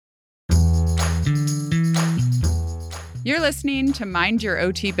You're listening to Mind Your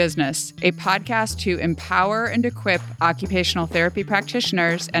OT Business, a podcast to empower and equip occupational therapy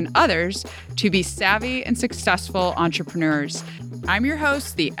practitioners and others to be savvy and successful entrepreneurs. I'm your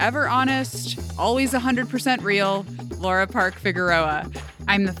host, the ever honest, always 100% real, Laura Park Figueroa.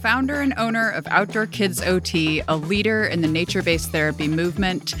 I'm the founder and owner of Outdoor Kids OT, a leader in the nature-based therapy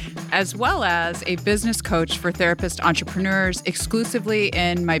movement, as well as a business coach for therapist entrepreneurs exclusively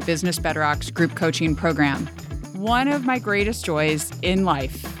in my Business Bedrocks group coaching program. One of my greatest joys in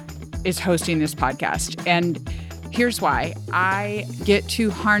life is hosting this podcast. And here's why. I get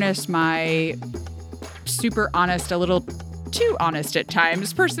to harness my super honest, a little too honest at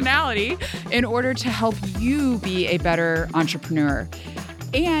times, personality in order to help you be a better entrepreneur.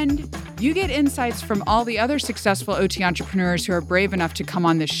 And you get insights from all the other successful OT entrepreneurs who are brave enough to come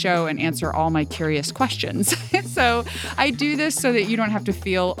on this show and answer all my curious questions. So I do this so that you don't have to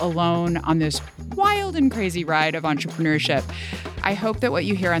feel alone on this wild and crazy ride of entrepreneurship. I hope that what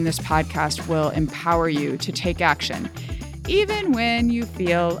you hear on this podcast will empower you to take action, even when you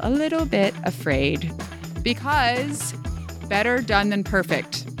feel a little bit afraid, because better done than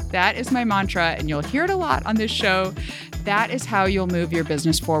perfect. That is my mantra, and you'll hear it a lot on this show. That is how you'll move your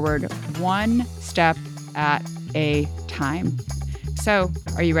business forward, one step at a time. So,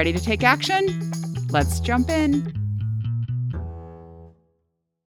 are you ready to take action? Let's jump in.